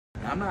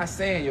I'm not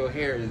saying your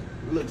hair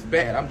looks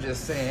bad. I'm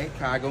just saying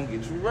Kai gonna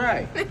get you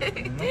right.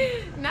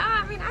 No,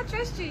 I mean, I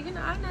trust you. You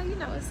know, I know you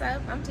know what's up.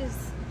 I'm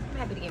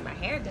happy to get my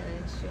hair done.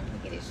 Sure,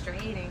 get it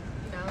straight and,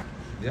 you know.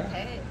 Yeah.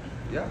 Head.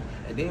 Yeah.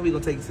 And then we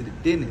gonna take you to the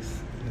dentist.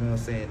 You know what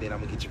I'm saying? Then I'm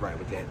gonna get you right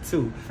with that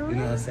too. For you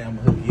know real? what I'm saying? I'm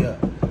gonna hook you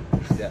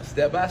up.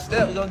 Step by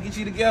step, we're gonna get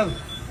you together.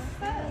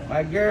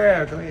 My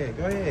girl, go ahead,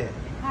 go ahead.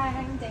 Hi,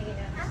 I'm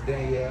Danielle.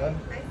 Danielle.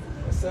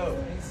 What's up?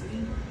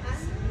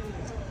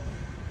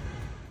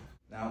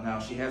 Now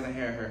she hasn't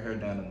had her hair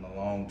done in a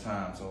long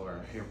time, so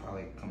her hair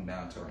probably come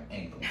down to her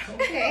ankles. So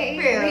Okay,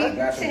 I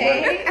got your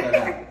work cut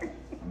out.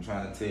 I'm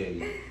trying to tell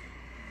you.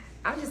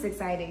 I'm just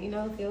excited. You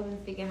know, Phil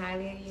been speaking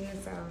highly of you,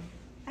 so.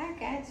 I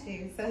got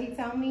you. So he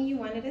told me you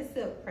wanted a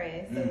silk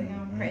press, so we're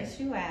gonna press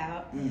you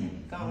out.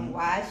 Gonna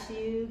wash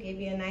you, give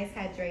you a nice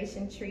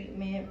hydration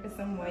treatment for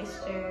some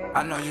moisture.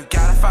 I know you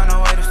gotta find a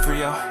way to free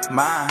your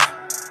mind.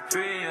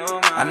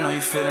 I know you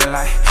feeling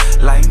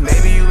like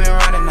maybe you been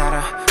running out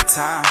of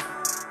time.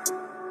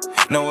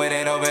 No, it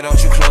ain't over,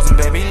 don't you close them,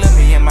 baby, look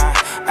me in my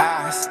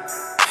eyes.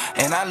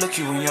 And I look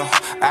you in your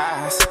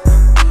eyes.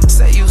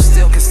 Say you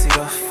still can see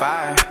the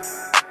fire.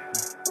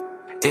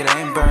 It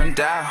ain't burned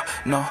out,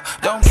 no,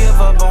 don't give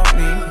up on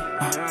me.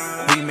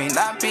 We may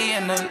not be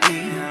in the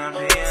lead,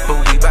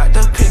 but we about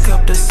to pick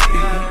up the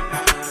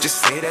speed.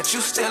 Just say that you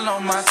still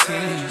on my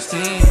team.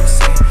 Say,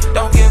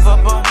 don't give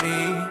up on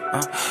me.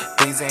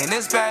 Things ain't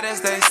as bad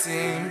as they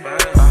seem.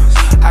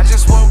 I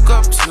just woke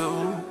up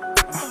too.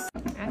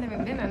 I've never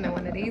been under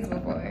one of these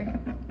before.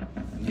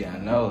 Yeah, I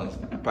know. It's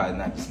probably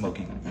not the smoke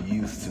you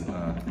used to,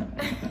 huh?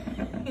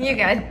 You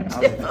got I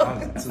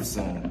was too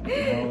soon. You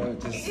know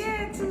what?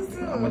 Yeah, too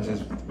soon. I'm gonna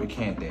just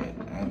recant that.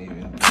 I ain't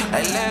even.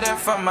 A letter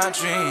from my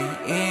dream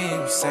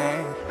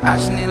saying I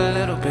just need a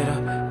little bit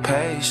of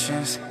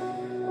patience.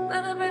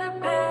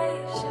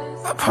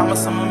 I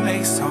promise I'ma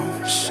make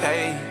some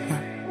shade.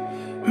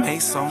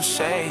 Make some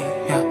shade.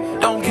 Yeah.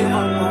 Don't give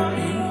up on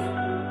me.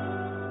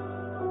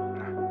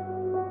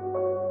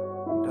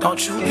 Don't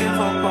you give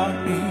up on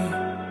me.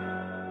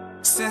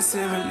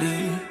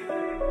 Sincerely,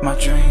 my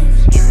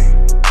dreams.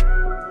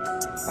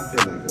 I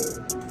feel like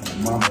a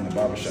mama in the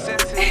barbershop.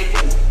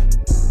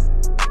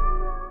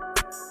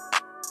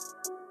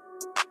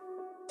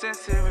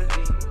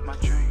 Sincerely, my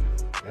dream.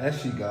 There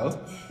she go.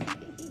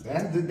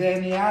 That's the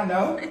Danielle I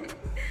know.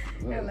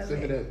 Look,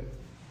 look at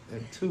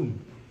that tooth.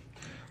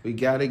 We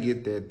gotta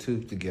get that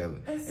tooth together.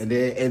 And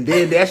then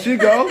there she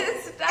go.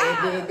 Stop.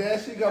 And then there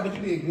she go. But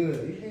you did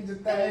good. You did your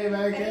thing,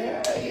 man.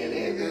 You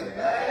did good.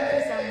 Thank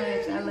you so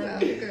much. I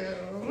love you, girl.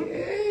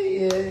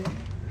 Yeah.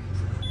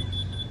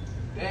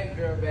 That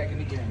girl back in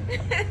the game.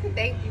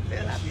 Thank you,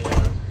 Phil. I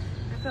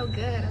feel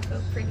good. I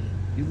feel pretty.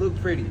 You look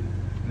pretty.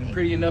 And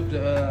pretty enough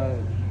to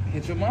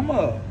hit your mama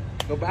up.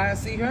 Go by and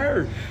see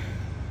her.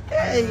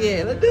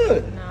 Yeah, let's do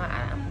it. No,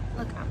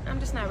 I'm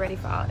just not ready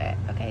for all that.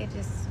 Okay,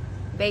 just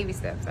baby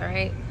steps. All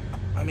right.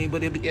 I mean,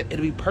 but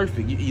it'll be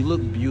perfect. You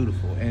look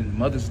beautiful, and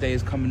Mother's Day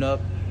is coming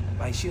up.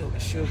 Like she'll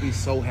be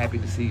so happy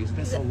to see you. It's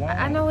been so long.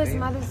 I know it's man.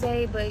 Mother's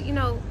Day, but you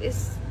know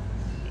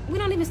we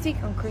don't even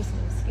speak on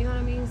Christmas. You know what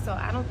I mean? So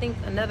I don't think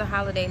another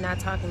holiday not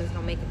talking is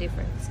gonna make a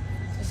difference.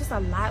 It's just a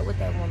lot with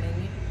that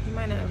woman. You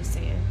might not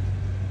understand.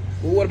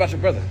 Well, what about your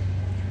brother?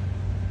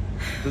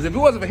 Because if it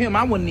wasn't for him,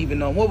 I wouldn't even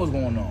know what was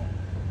going on.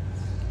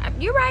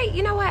 You're right.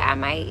 You know what? I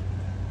might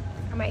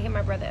hit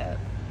my brother up,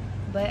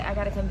 but I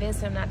gotta convince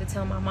him not to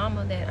tell my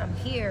mama that I'm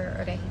here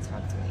or that he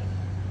talked to me.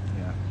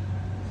 Yeah.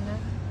 You know?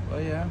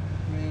 Well, yeah.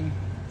 I mean,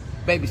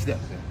 baby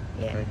steps. Then.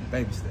 Yeah.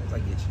 Baby steps. I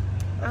get you.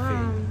 I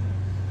feel you.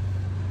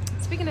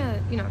 Speaking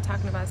of,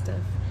 talking about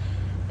stuff,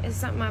 it's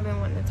something I've been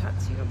wanting to talk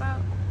to you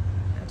about.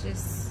 I'm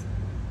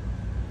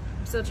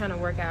still trying to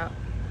work out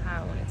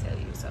how I want to tell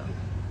you, so.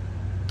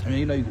 I mean,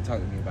 you can talk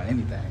to me about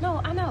anything.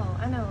 No, I know,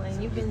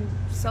 and you've been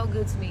so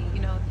good to me,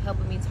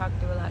 helping me talk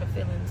through a lot of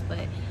feelings,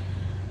 but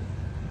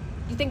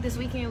you think this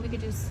weekend we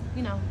could just,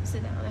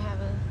 sit down and have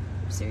a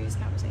serious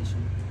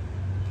conversation?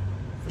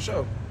 For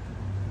sure.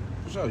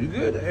 You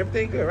good?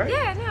 Everything good, right?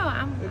 Yeah, no,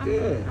 I'm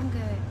good. I'm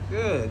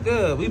good.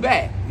 Good. We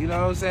back. You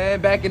know what I'm saying?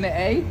 Back in the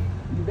A.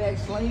 You back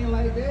slinging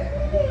like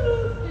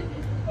that?